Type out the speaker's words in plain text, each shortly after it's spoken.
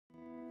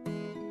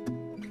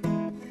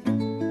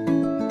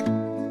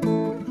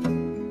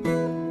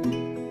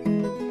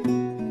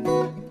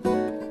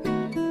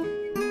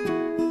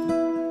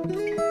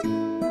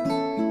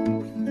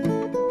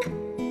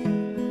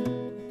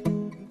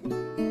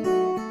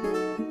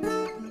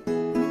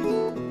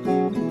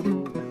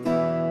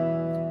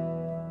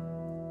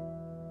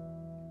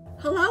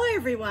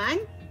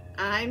everyone,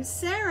 I'm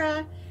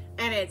Sarah,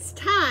 and it's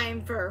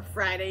time for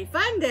Friday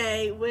Fun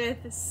Day with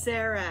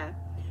Sarah.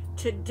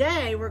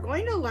 Today we're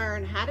going to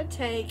learn how to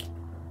take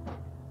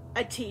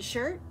a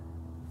t-shirt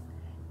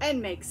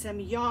and make some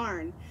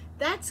yarn.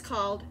 That's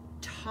called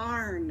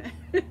tarn.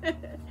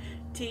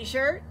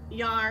 T-shirt,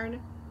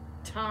 yarn,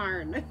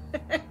 tarn.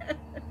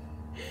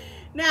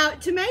 Now,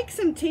 to make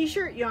some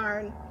t-shirt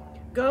yarn,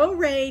 go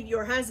raid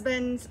your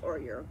husband's or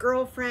your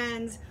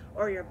girlfriend's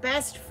or your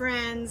best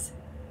friend's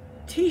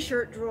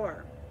t-shirt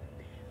drawer.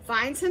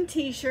 Find some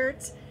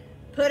t-shirts,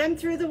 put them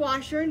through the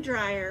washer and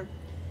dryer,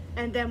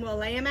 and then we'll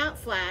lay them out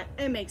flat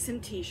and make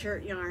some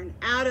t-shirt yarn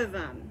out of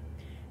them.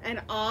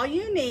 And all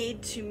you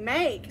need to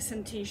make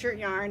some t-shirt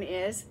yarn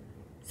is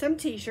some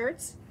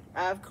t-shirts,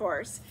 of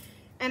course,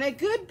 and a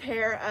good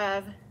pair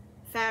of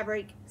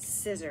fabric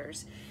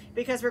scissors,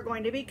 because we're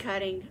going to be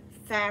cutting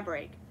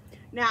fabric.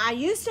 Now, I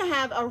used to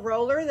have a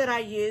roller that I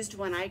used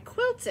when I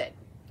quilted,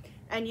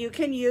 and you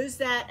can use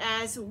that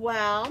as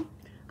well.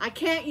 I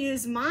can't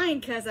use mine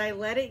because I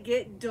let it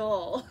get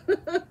dull.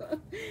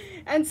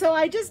 And so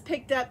I just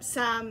picked up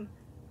some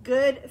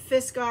good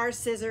Fiskars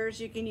scissors.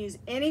 You can use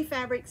any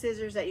fabric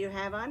scissors that you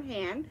have on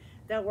hand.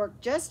 They'll work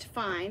just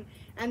fine.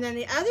 And then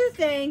the other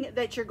thing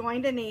that you're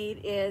going to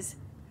need is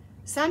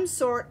some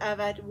sort of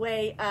a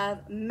way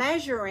of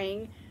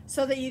measuring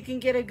so that you can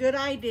get a good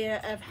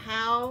idea of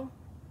how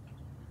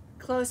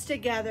close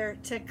together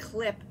to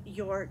clip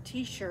your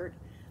t-shirt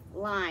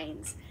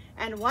lines.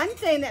 And one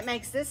thing that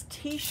makes this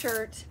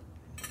t-shirt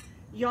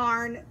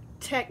yarn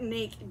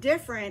technique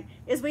different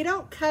is we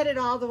don't cut it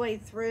all the way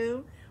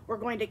through. We're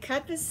going to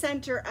cut the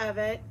center of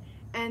it,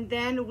 and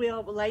then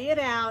we'll lay it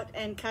out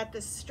and cut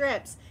the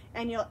strips,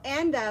 and you'll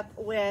end up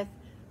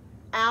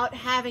without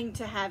having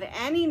to have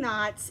any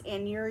knots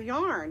in your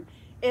yarn.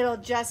 It'll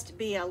just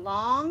be a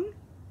long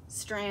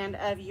strand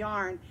of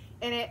yarn,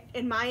 and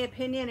in my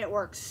opinion, it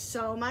works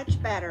so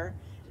much better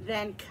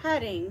than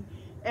cutting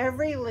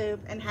every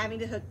loop and having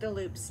to hook the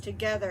loops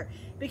together,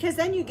 because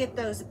then you get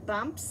those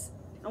bumps,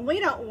 and we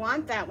don't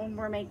want that when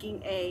we're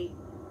making a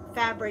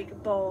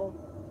fabric bowl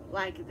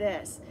like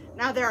this.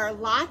 Now, there are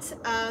lots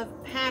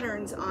of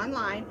patterns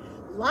online,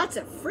 lots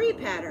of free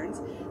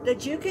patterns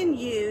that you can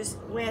use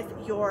with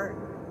your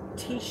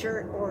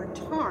t-shirt or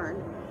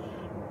tarn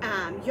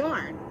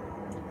yarn.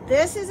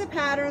 This is a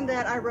pattern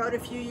that I wrote a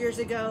few years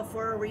ago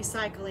for a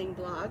recycling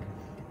blog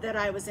that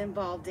I was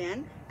involved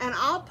in, and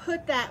I'll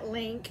put that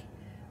link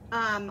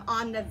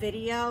on the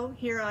video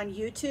here on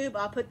YouTube.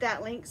 I'll put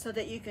that link so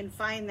that you can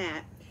find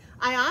that.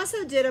 I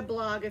also did a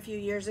blog a few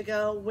years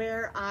ago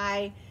where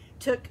I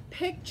took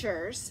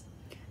pictures,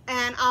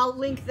 and I'll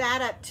link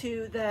that up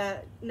to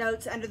the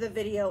notes under the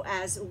video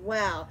as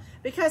well,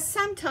 because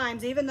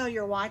sometimes, even though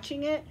you're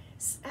watching it,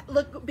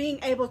 being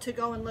able to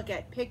go and look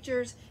at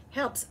pictures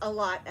helps a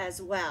lot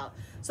as well.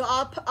 So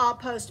I'll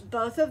post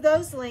both of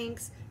those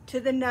links to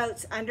the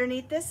notes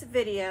underneath this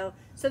video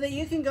so that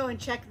you can go and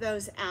check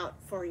those out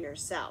for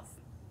yourself.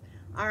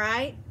 All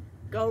right,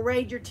 go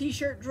raid your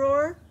t-shirt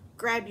drawer,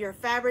 grab your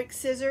fabric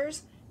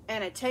scissors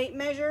and a tape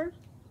measure,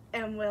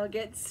 and we'll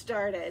get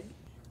started.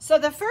 So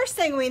the first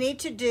thing we need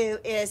to do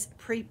is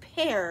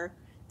prepare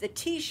the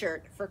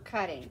t-shirt for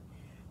cutting.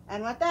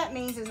 And what that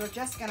means is we're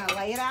just gonna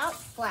lay it out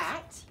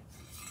flat.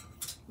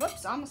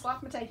 Whoops, I almost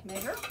lost my tape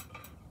measure.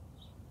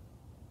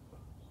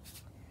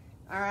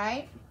 All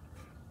right,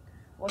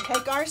 we'll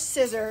take our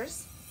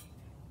scissors,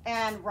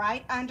 and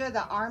right under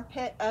the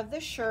armpit of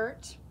the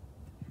shirt,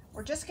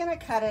 we're just gonna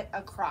cut it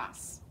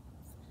across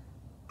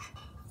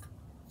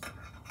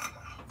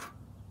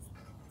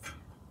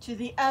to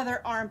the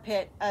other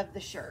armpit of the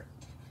shirt.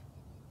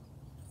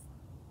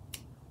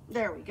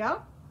 There we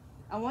go.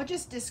 And we'll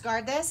just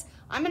discard this.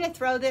 I'm gonna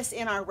throw this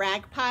in our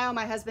rag pile.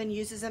 My husband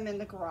uses them in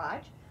the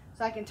garage,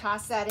 so I can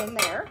toss that in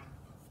there.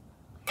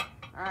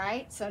 All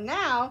right, so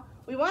now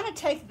we wanna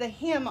take the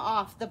hem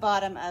off the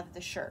bottom of the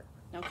shirt,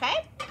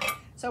 okay?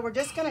 So we're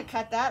just gonna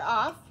cut that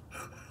off.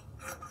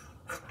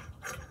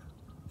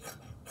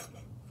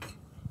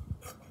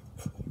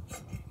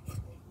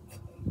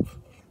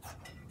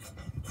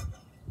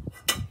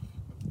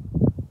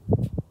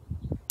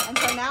 And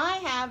so now I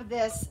have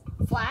this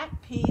flat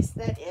piece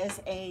that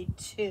is a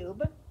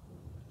tube.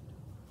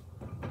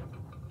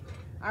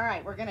 All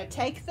right, we're gonna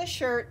take the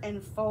shirt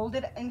and fold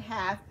it in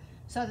half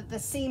so that the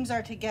seams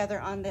are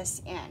together on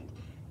this end.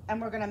 And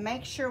we're gonna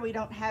make sure we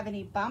don't have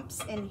any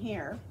bumps in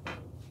here.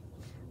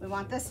 We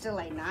want this to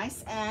lay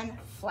nice and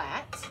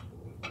flat.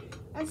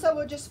 And so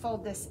we'll just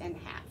fold this in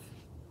half.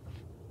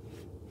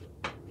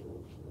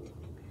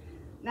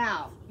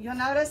 Now, you'll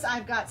notice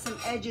I've got some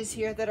edges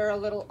here that are a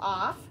little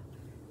off.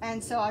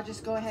 And so I'll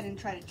just go ahead and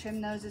try to trim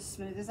those as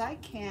smooth as I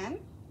can.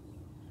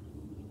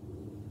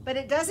 But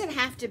it doesn't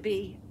have to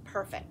be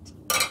perfect.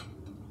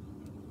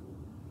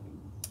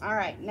 All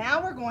right,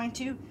 now we're going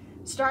to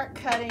start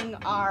cutting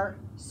our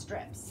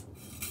strips.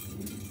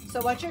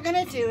 So what you're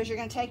gonna do is you're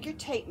gonna take your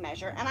tape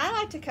measure, and I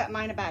like to cut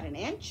mine about 1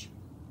 inch.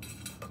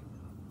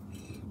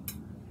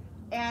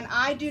 And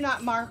I do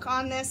not mark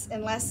on this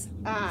unless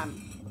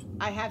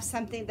I have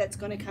something that's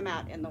gonna come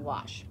out in the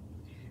wash.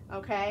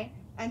 okay?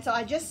 And so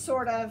I just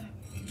sort of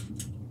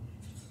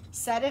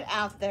set it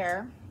out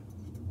there.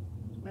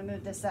 I'm gonna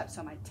move this up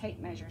so my tape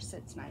measure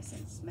sits nice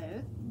and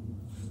smooth.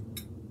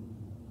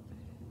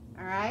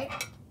 All right,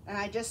 and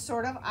I just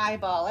sort of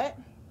eyeball it.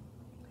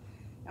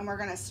 And we're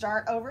gonna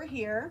start over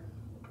here.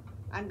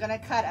 I'm gonna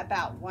cut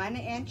about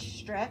 1-inch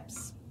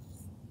strips.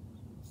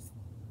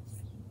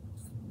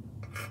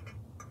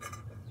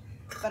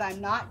 But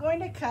I'm not going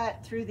to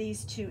cut through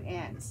these 2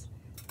 ends.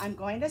 I'm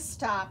going to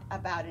stop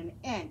about 1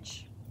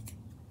 inch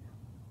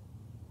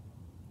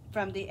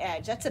from the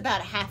edge. That's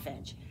about 1/2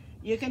 inch.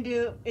 You can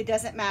do, it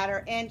doesn't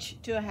matter, inch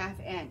to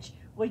 1/2 inch.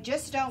 We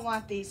just don't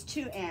want these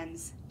 2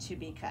 ends to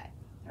be cut,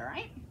 all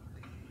right?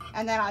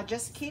 And then I'll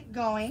just keep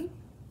going,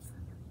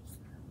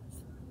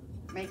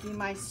 making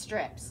my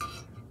strips.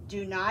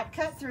 Do not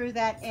cut through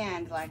that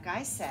end, like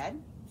I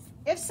said.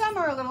 If some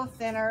are a little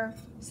thinner,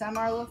 some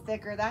are a little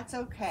thicker, that's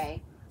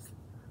okay.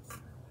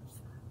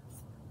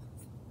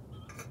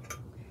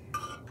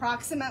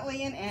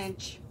 Approximately 1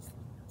 inch.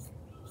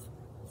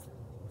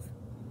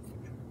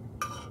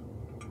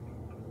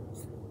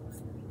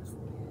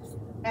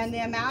 And the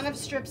amount of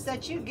strips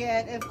that you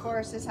get, of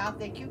course, is how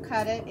thick you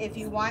cut it. If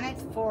you want it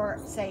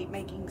for, say,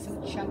 making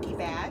some chunky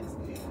bags,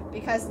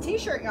 because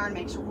t-shirt yarn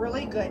makes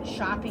really good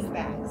shopping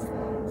bags,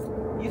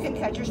 you can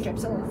cut your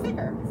strips a little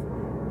thicker.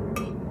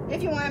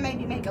 If you want to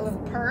maybe make a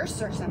little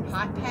purse or some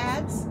hot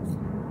pads,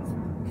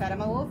 cut them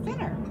a little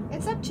thinner.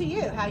 It's up to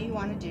you how you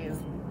want to do,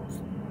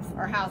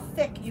 or how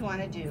thick you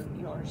want to do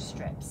your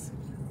strips.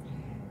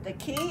 The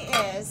key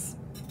is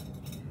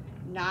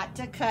not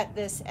to cut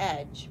this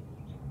edge.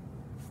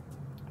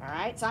 All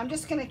right, so I'm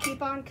just going to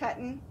keep on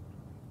cutting.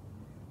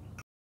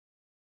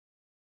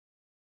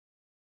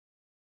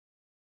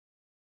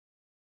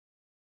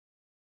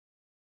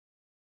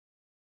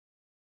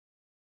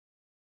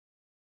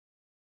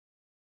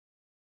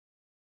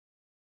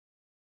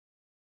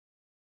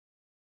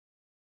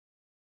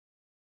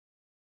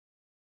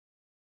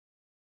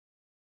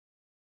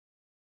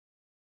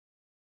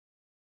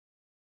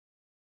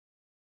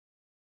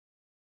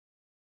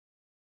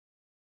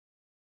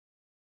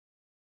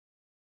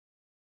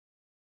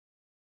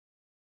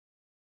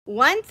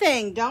 One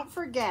thing, don't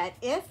forget,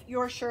 if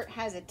your shirt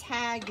has a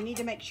tag, you need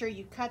to make sure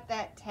you cut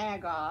that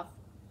tag off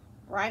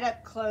right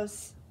up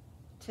close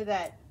to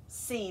that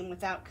seam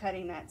without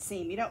cutting that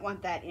seam. You don't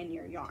want that in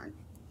your yarn.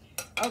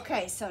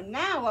 Okay, so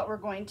now what we're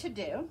going to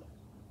do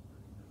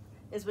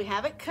is we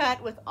have it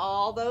cut with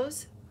all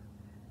those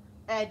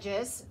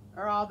edges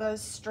or all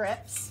those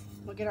strips.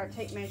 We'll get our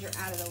tape measure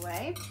out of the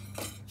way.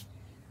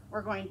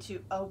 We're going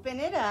to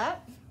open it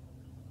up.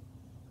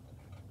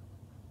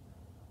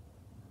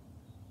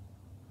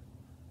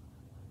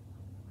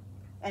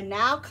 And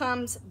now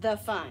comes the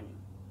fun.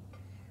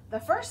 The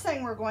first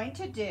thing we're going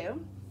to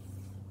do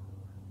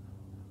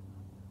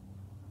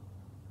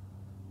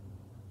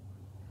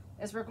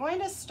is we're going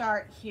to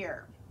start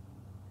here.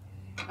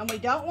 And we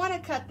don't want to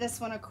cut this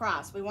one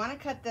across. We want to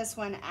cut this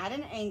one at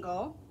an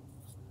angle.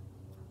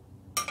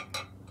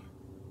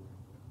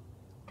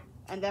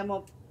 And then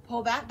we'll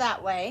pull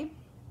that way.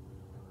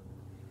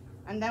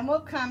 And then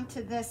we'll come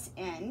to this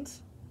end.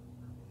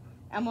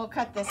 And we'll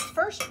cut this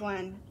first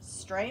one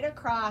straight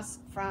across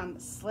from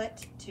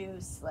slit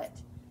to slit,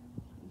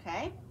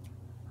 okay?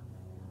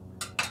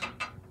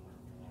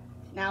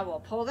 Now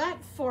we'll pull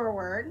that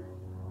forward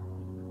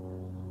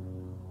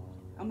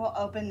and we'll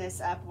open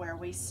this up where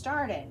we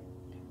started.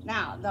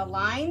 Now the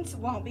lines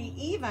won't be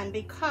even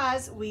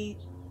because we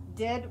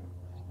did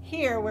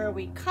here where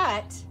we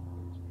cut,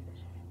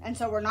 and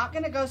so we're not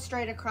gonna go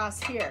straight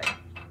across here.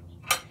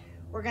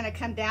 We're gonna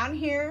come down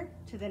here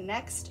to the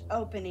next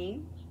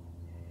opening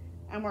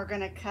and we're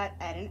gonna cut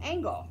at an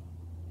angle.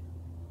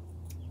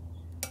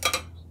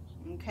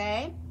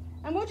 Okay,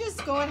 and we'll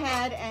just go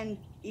ahead and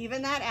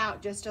even that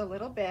out just a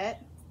little bit,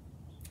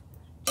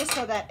 just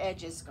so that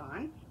edge is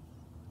gone.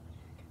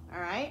 All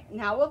right,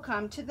 now we'll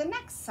come to the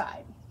next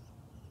side.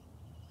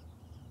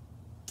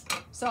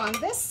 So on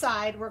this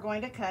side, we're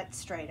going to cut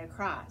straight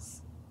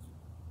across.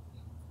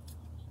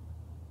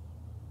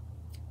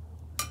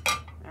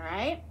 All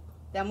right,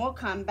 then we'll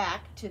come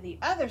back to the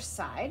other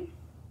side.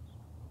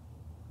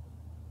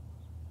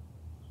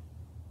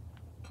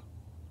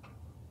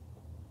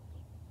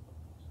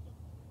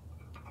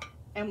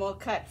 And we'll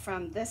cut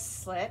from this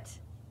slit,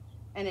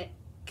 and it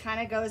kind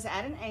of goes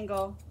at an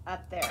angle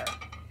up there.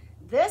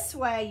 This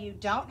way you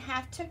don't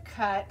have to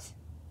cut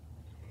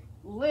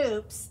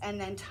loops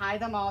and then tie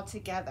them all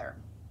together.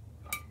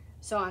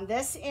 So on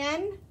this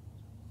end,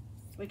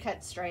 we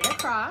cut straight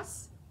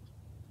across,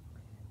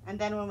 and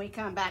then when we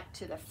come back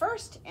to the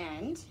first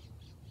end,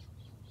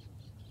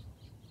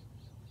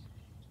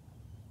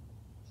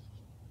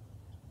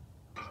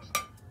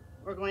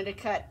 we're going to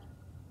cut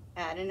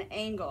at an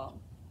angle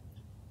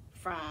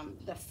from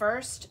the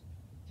first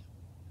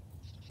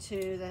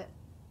to the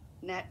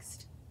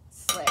next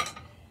slit.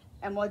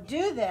 And we'll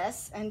do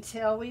this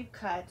until we've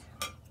cut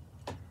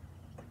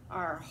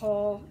our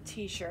whole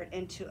t-shirt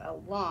into a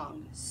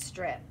long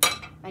strip.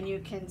 And you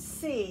can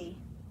see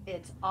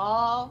it's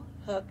all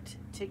hooked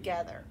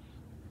together.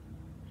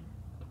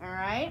 All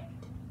right,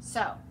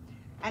 so,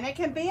 and it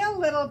can be a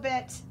little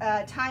bit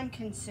time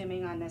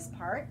consuming on this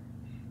part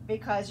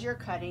because you're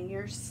cutting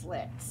your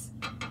slits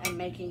and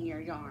making your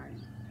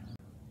yarn.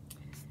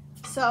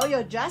 So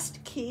you'll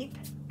just keep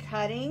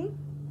cutting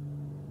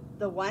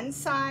the one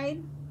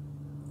side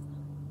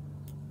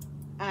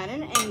at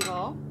an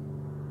angle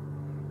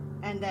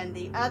and then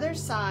the other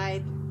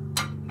side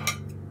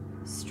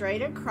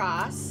straight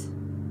across,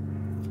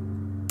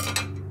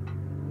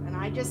 and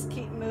I just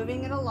keep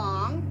moving it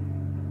along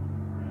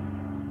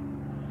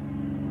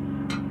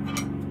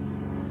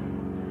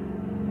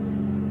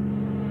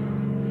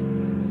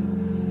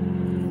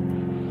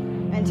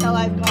until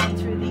I've gone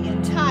through the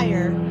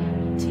entire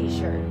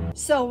t-shirt.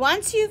 So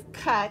once you've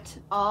cut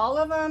all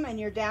of them and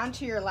you're down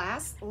to your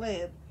last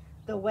loop,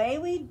 the way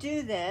we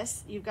do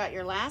this, you've got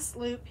your last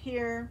loop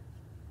here.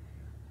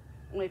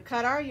 We've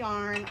cut our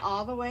yarn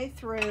all the way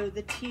through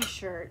the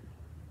t-shirt.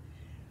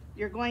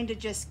 You're going to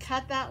just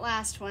cut that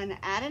last one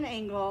at an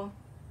angle,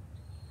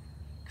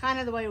 kind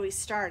of the way we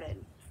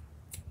started.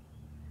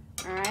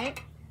 All right,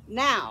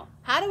 now,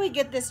 how do we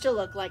get this to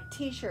look like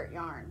t-shirt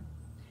yarn?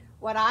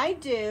 What I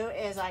do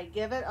is I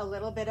give it a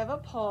little bit of a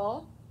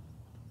pull.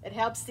 It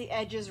helps the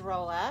edges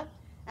roll up,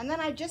 and then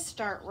I just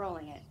start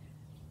rolling it.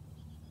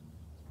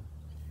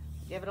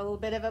 Give it a little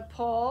bit of a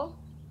pull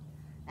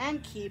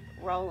and keep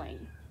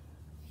rolling.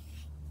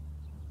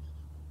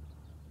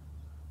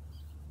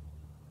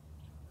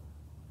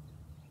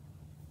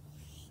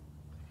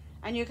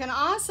 And you can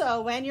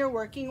also, when you're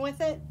working with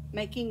it,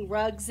 making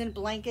rugs and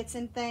blankets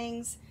and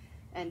things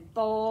and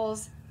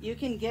bowls, you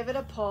can give it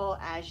a pull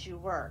as you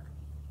work.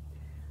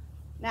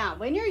 Now,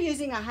 when you're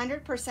using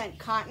 100%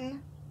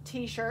 cotton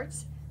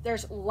t-shirts,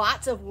 there's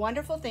lots of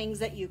wonderful things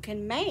that you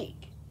can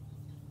make.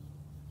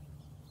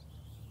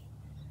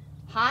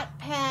 Hot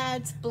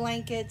pads,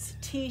 blankets,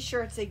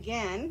 t-shirts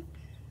again,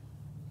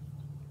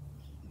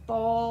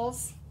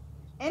 bowls,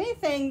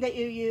 anything that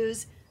you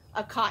use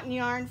a cotton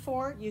yarn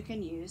for, you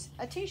can use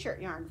a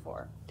t-shirt yarn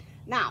for.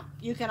 Now,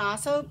 you can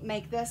also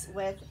make this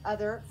with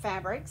other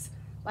fabrics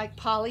like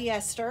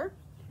polyester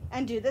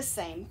and do the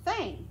same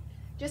thing.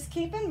 Just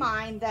keep in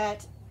mind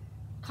that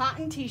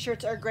cotton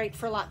t-shirts are great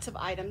for lots of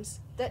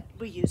items that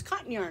we use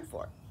cotton yarn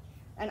for.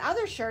 And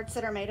other shirts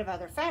that are made of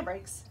other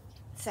fabrics,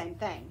 same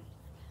thing.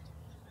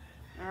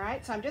 All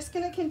right, so I'm just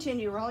going to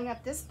continue rolling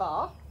up this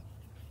ball.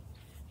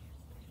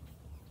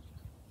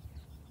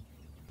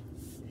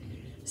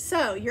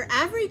 So your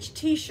average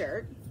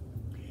t-shirt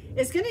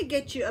is going to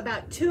get you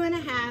about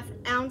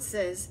 2.5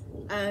 ounces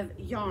of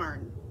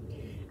yarn.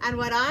 And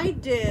what I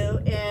do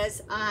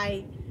is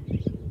I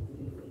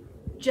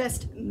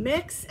just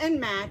mix and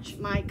match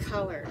my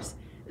colors.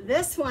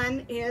 This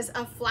one is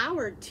a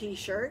flowered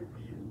t-shirt,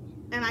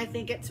 and I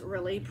think it's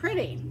really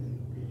pretty.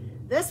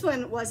 This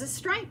one was a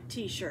striped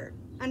t-shirt,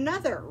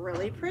 another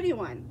really pretty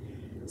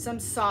one. Some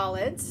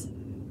solids,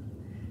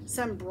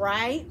 some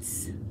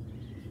brights,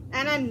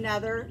 and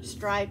another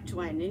striped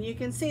one. And you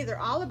can see they're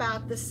all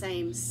about the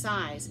same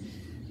size.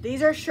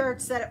 These are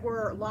shirts that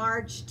were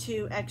large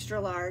to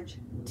extra large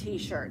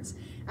t-shirts.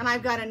 And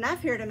I've got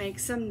enough here to make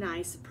some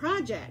nice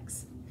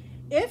projects.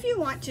 If you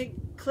want to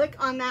click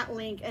on that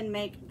link and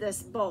make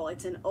this bowl,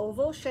 it's an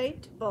oval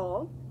shaped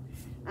bowl.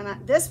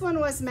 And this one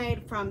was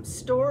made from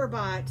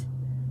store-bought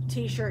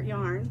t-shirt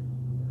yarn.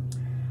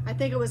 I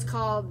think it was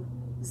called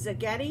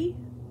spaghetti,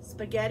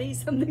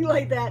 something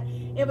like that.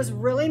 It was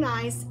really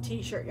nice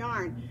t-shirt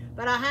yarn.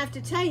 But I have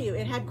to tell you,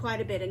 it had quite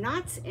a bit of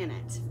knots in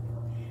it.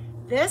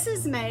 This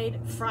is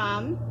made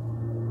from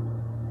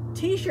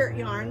t-shirt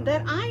yarn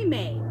that I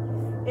made.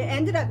 It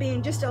ended up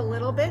being just a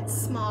little bit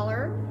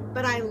smaller,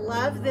 but I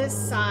love this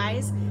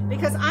size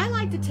because I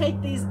like to take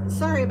these,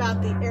 sorry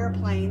about the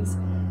airplanes.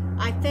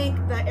 I think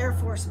the Air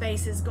Force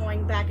Base is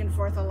going back and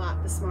forth a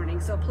lot this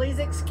morning, so please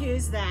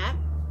excuse that.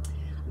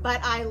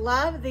 But I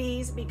love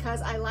these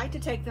because I like to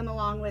take them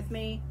along with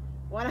me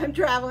when I'm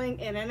traveling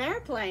in an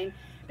airplane,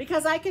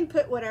 because I can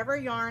put whatever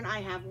yarn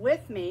I have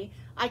with me,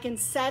 I can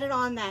set it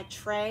on that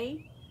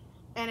tray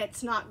and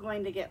it's not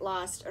going to get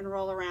lost and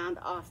roll around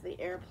off the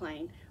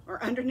airplane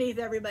or underneath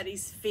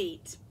everybody's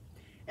feet.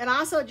 It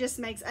also just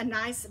makes a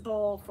nice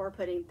bowl for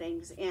putting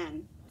things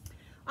in.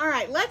 All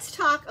right, let's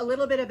talk a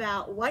little bit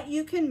about what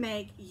you can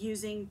make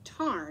using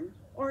Tarn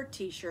or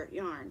t-shirt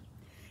yarn.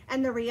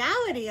 And the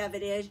reality of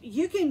it is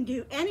you can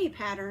do any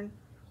pattern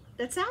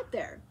that's out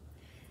there.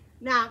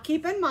 Now,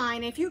 keep in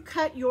mind, if you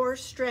cut your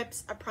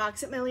strips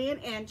approximately 1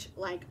 inch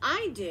like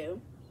I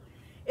do,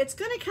 it's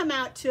going to come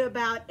out to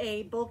about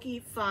a bulky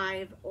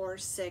 5 or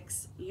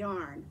 6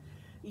 yarn.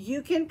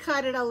 You can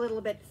cut it a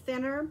little bit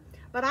thinner,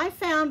 but I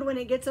found when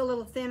it gets a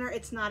little thinner,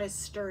 it's not as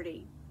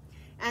sturdy.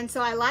 And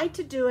so I like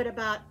to do it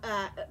about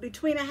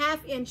between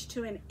 1/2 inch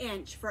to 1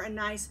 inch for a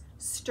nice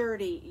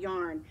sturdy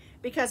yarn,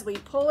 because we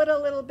pull it a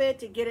little bit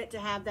to get it to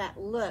have that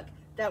look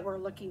that we're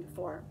looking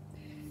for.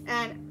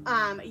 And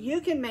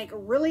you can make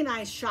really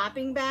nice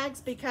shopping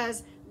bags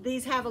because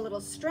these have a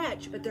little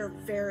stretch, but they're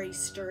very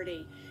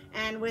sturdy.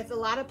 And with a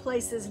lot of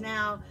places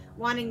now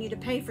wanting you to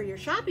pay for your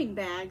shopping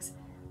bags,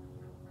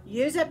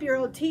 use up your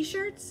old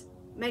t-shirts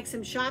make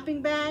some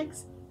shopping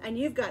bags, and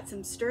you've got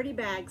some sturdy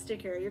bags to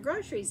carry your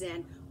groceries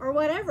in, or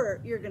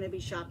whatever you're going to be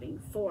shopping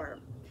for.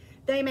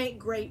 They make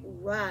great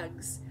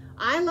rugs.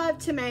 I love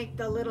to make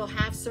the little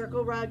half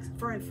circle rugs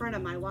for in front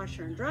of my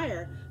washer and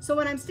dryer, so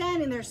when I'm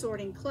standing there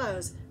sorting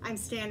clothes, I'm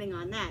standing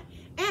on that.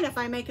 And if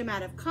I make them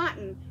out of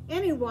cotton,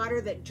 any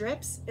water that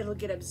drips, it'll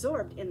get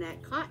absorbed in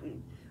that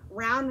cotton.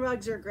 Round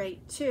rugs are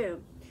great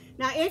too.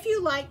 Now, if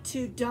you like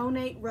to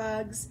donate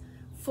rugs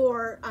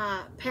for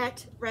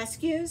pet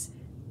rescues,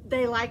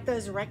 they like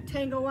those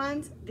rectangle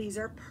ones. These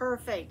are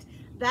perfect.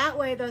 That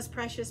way those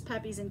precious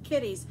puppies and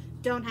kitties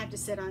don't have to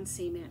sit on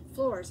cement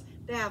floors.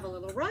 They have a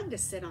little rug to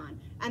sit on,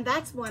 and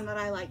that's one that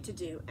I like to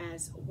do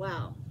as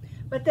well.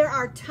 But there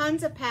are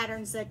tons of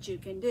patterns that you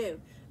can do.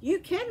 You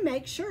can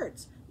make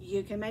shirts.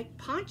 You can make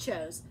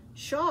ponchos,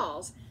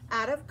 shawls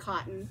out of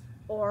cotton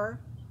or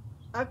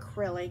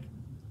acrylic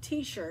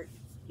t-shirt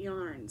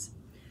yarns.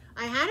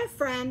 I had a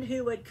friend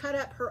who would cut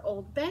up her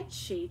old bed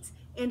sheets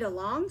into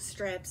long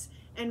strips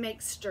and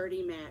make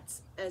sturdy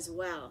mats as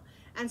well.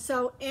 And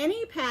so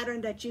any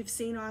pattern that you've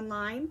seen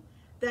online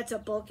that's a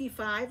bulky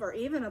 5 or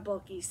even a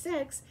bulky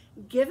 6,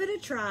 give it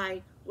a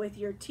try with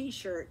your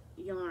t-shirt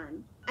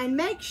yarn. And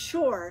make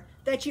sure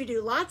that you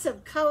do lots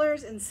of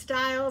colors and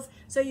styles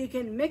so you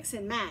can mix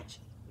and match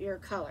your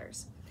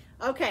colors.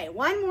 Okay,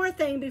 one more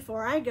thing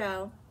before I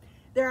go.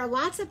 There are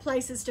lots of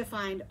places to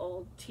find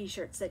old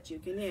t-shirts that you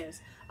can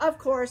use. Of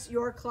course,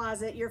 your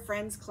closet, your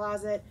friend's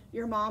closet,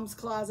 your mom's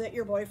closet,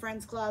 your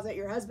boyfriend's closet,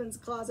 your husband's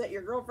closet,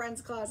 your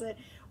girlfriend's closet.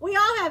 We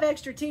all have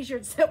extra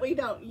t-shirts that we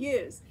don't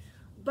use.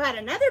 But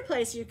another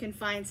place you can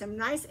find some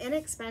nice,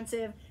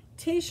 inexpensive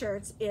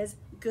t-shirts is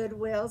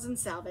Goodwills and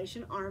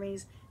Salvation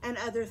Armies and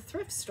other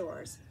thrift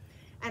stores.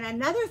 And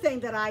another thing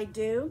that I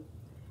do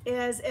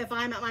is if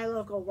I'm at my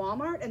local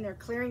Walmart and they're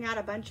clearing out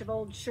a bunch of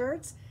old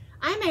shirts,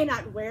 I may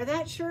not wear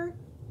that shirt,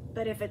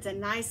 but if it's a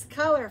nice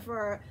color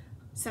for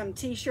some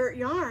t-shirt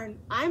yarn,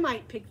 I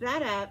might pick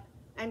that up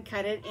and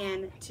cut it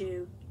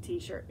into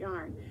t-shirt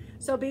yarn.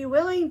 So be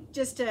willing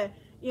just to,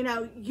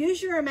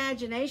 use your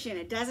imagination.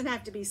 It doesn't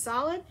have to be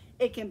solid.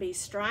 It can be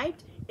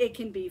striped, it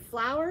can be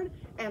flowered,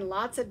 and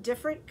lots of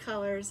different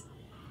colors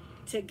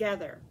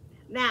together.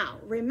 Now,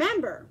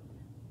 remember,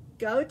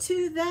 go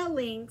to the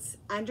links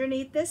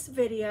underneath this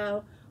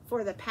video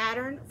for the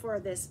pattern for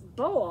this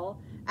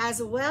bowl,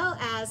 as well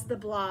as the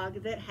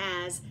blog that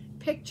has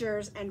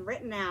pictures and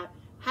written out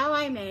how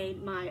I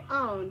made my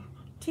own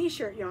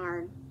t-shirt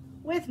yarn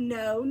with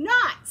no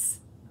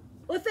knots.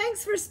 Well,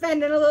 thanks for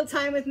spending a little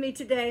time with me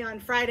today on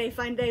Friday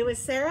Fun Day with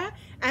Sarah,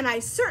 and I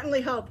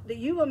certainly hope that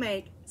you will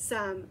make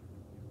some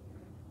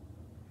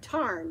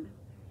Tarn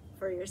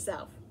for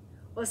yourself.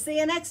 We'll see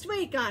you next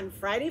week on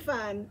Friday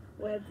Fun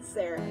with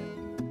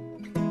Sarah.